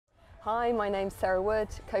Hi, my name's Sarah Wood,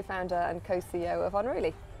 co-founder and co-CEO of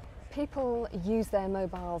Unruly. People use their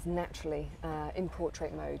mobiles naturally in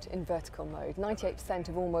portrait mode, in vertical mode. 98%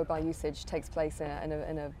 of all mobile usage takes place in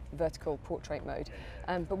a vertical portrait mode.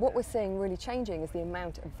 But what we're seeing really changing is the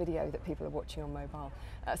amount of video that people are watching on mobile.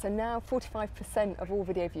 So now 45% of all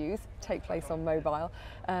video views take place on mobile.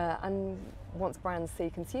 And once brands see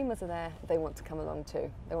consumers are there, they want to come along too.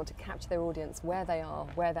 They want to capture their audience where they are,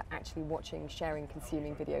 where they're actually watching, sharing,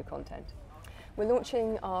 consuming video content. We're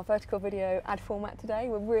launching our vertical video ad format today.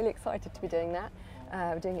 We're really excited to be doing that.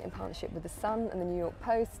 We're doing it in partnership with The Sun and the New York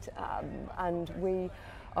Post, and we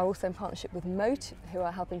are also in partnership with Moat, who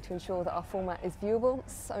are helping to ensure that our format is viewable.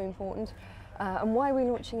 So important. And why are we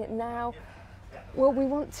launching it now? Well, we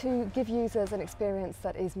want to give users an experience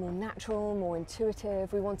that is more natural, more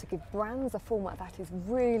intuitive. We want to give brands a format that is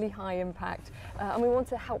really high impact, and we want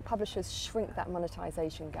to help publishers shrink that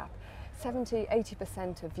monetization gap.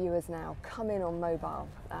 70–80% of viewers now come in on mobile,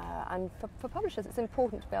 and for publishers it's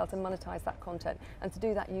important to be able to monetize that content and to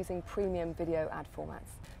do that using premium video ad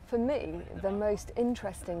formats. For me, the most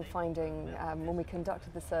interesting finding when we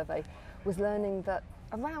conducted the survey was learning that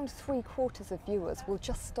around 3/4 of viewers will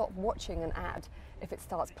just stop watching an ad if it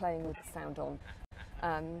starts playing with the sound on.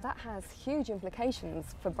 That has huge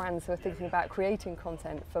implications for brands who are thinking about creating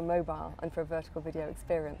content for mobile and for a vertical video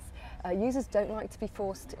experience. Users don't like to be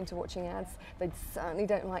forced into watching ads. They certainly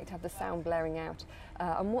don't like to have the sound blaring out.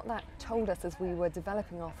 And what that told us as we were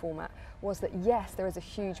developing our format was that yes, there is a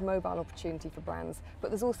huge mobile opportunity for brands, but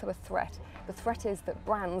there's also a threat. The threat is that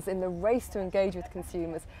brands, in the race to engage with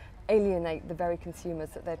consumers, alienate the very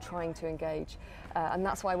consumers that they're trying to engage. And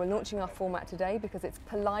that's why we're launching our format today, because it's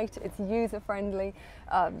polite, it's user-friendly,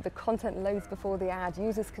 the content loads before the ad,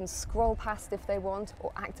 users can scroll past if they want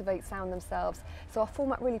or activate sound themselves. So our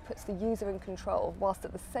format really puts the user in control, whilst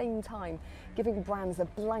at the same time giving brands a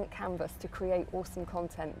blank canvas to create awesome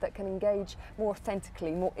content that can engage more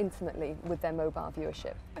authentically, more intimately with their mobile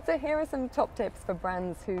viewership. So here are some top tips for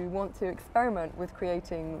brands who want to experiment with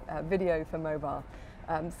creating video for mobile.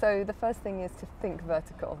 So the first thing is to think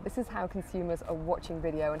vertical. This is how consumers are watching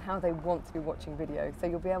video and how they want to be watching video. So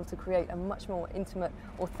you'll be able to create a much more intimate,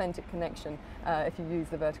 authentic connection if you use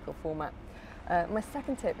the vertical format. My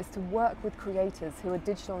second tip is to work with creators who are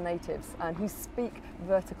digital natives and who speak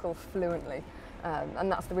vertical fluently.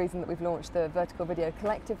 And that's the reason that we've launched the Vertical Video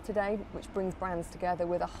Collective today, which brings brands together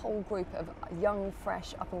with a whole group of young,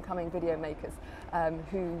 fresh, up-and-coming video makers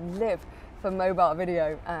who live for mobile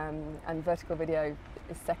video, and vertical video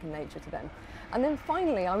is second nature to them. And then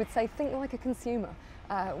finally, I would say think like a consumer.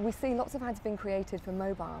 We see lots of ads being created for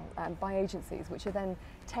mobile by agencies, which are then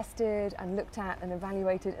tested and looked at and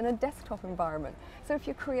evaluated in a desktop environment. So if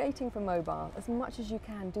you're creating for mobile, as much as you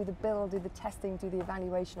can, do the build, do the testing, do the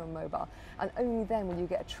evaluation on mobile, and only then will you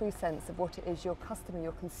get a true sense of what it is your customer,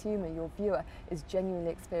 your consumer, your viewer is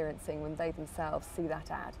genuinely experiencing when they themselves see that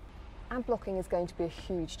ad. Ad blocking is going to be a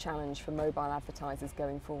huge challenge for mobile advertisers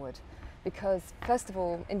going forward, because first of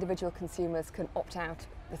all, individual consumers can opt out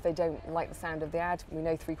if they don't like the sound of the ad. We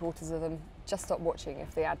know 3/4 of them just stop watching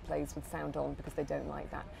if the ad plays with sound on because they don't like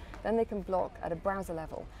that. Then they can block at a browser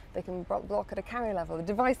level, they can block at a carrier level, a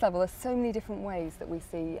device level. There's so many different ways that we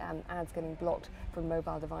see ads getting blocked from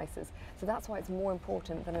mobile devices. So that's why it's more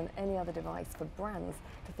important than on any other device for brands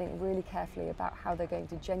to think really carefully about how they're going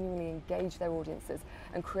to genuinely engage their audiences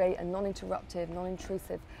and create a non-interruptive,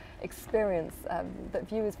 non-intrusive experience that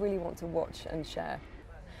viewers really want to watch and share.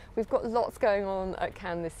 We've got lots going on at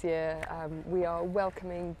Cannes this year. We are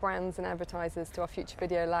welcoming brands and advertisers to our Future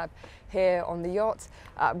Video Lab here on the yacht.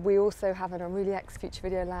 We also have an Unruly X Future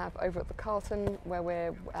Video Lab over at the Carlton, where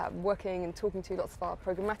we're working and talking to lots of our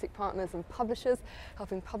programmatic partners and publishers,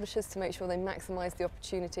 helping publishers to make sure they maximise the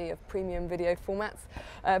opportunity of premium video formats.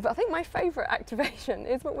 But I think my favourite activation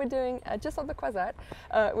is what we're doing just on the Croisette,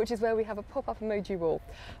 which is where we have a pop-up emoji wall.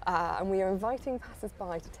 And we are inviting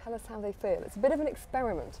passers-by to tell us how they feel. It's a bit of an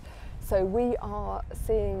experiment. So we are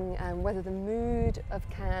seeing whether the mood of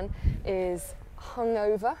Cannes is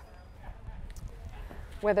hungover,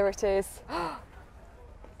 whether it is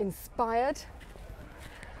inspired,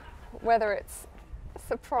 whether it's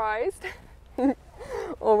surprised,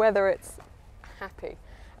 or whether it's happy.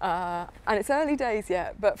 And it's early days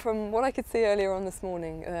yet, but from what I could see earlier on this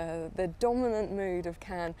morning, the dominant mood of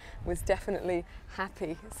Cannes was definitely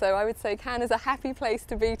happy. So I would say Cannes is a happy place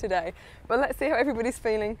to be today, but let's see how everybody's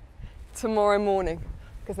feeling tomorrow morning,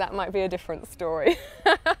 because that might be a different story.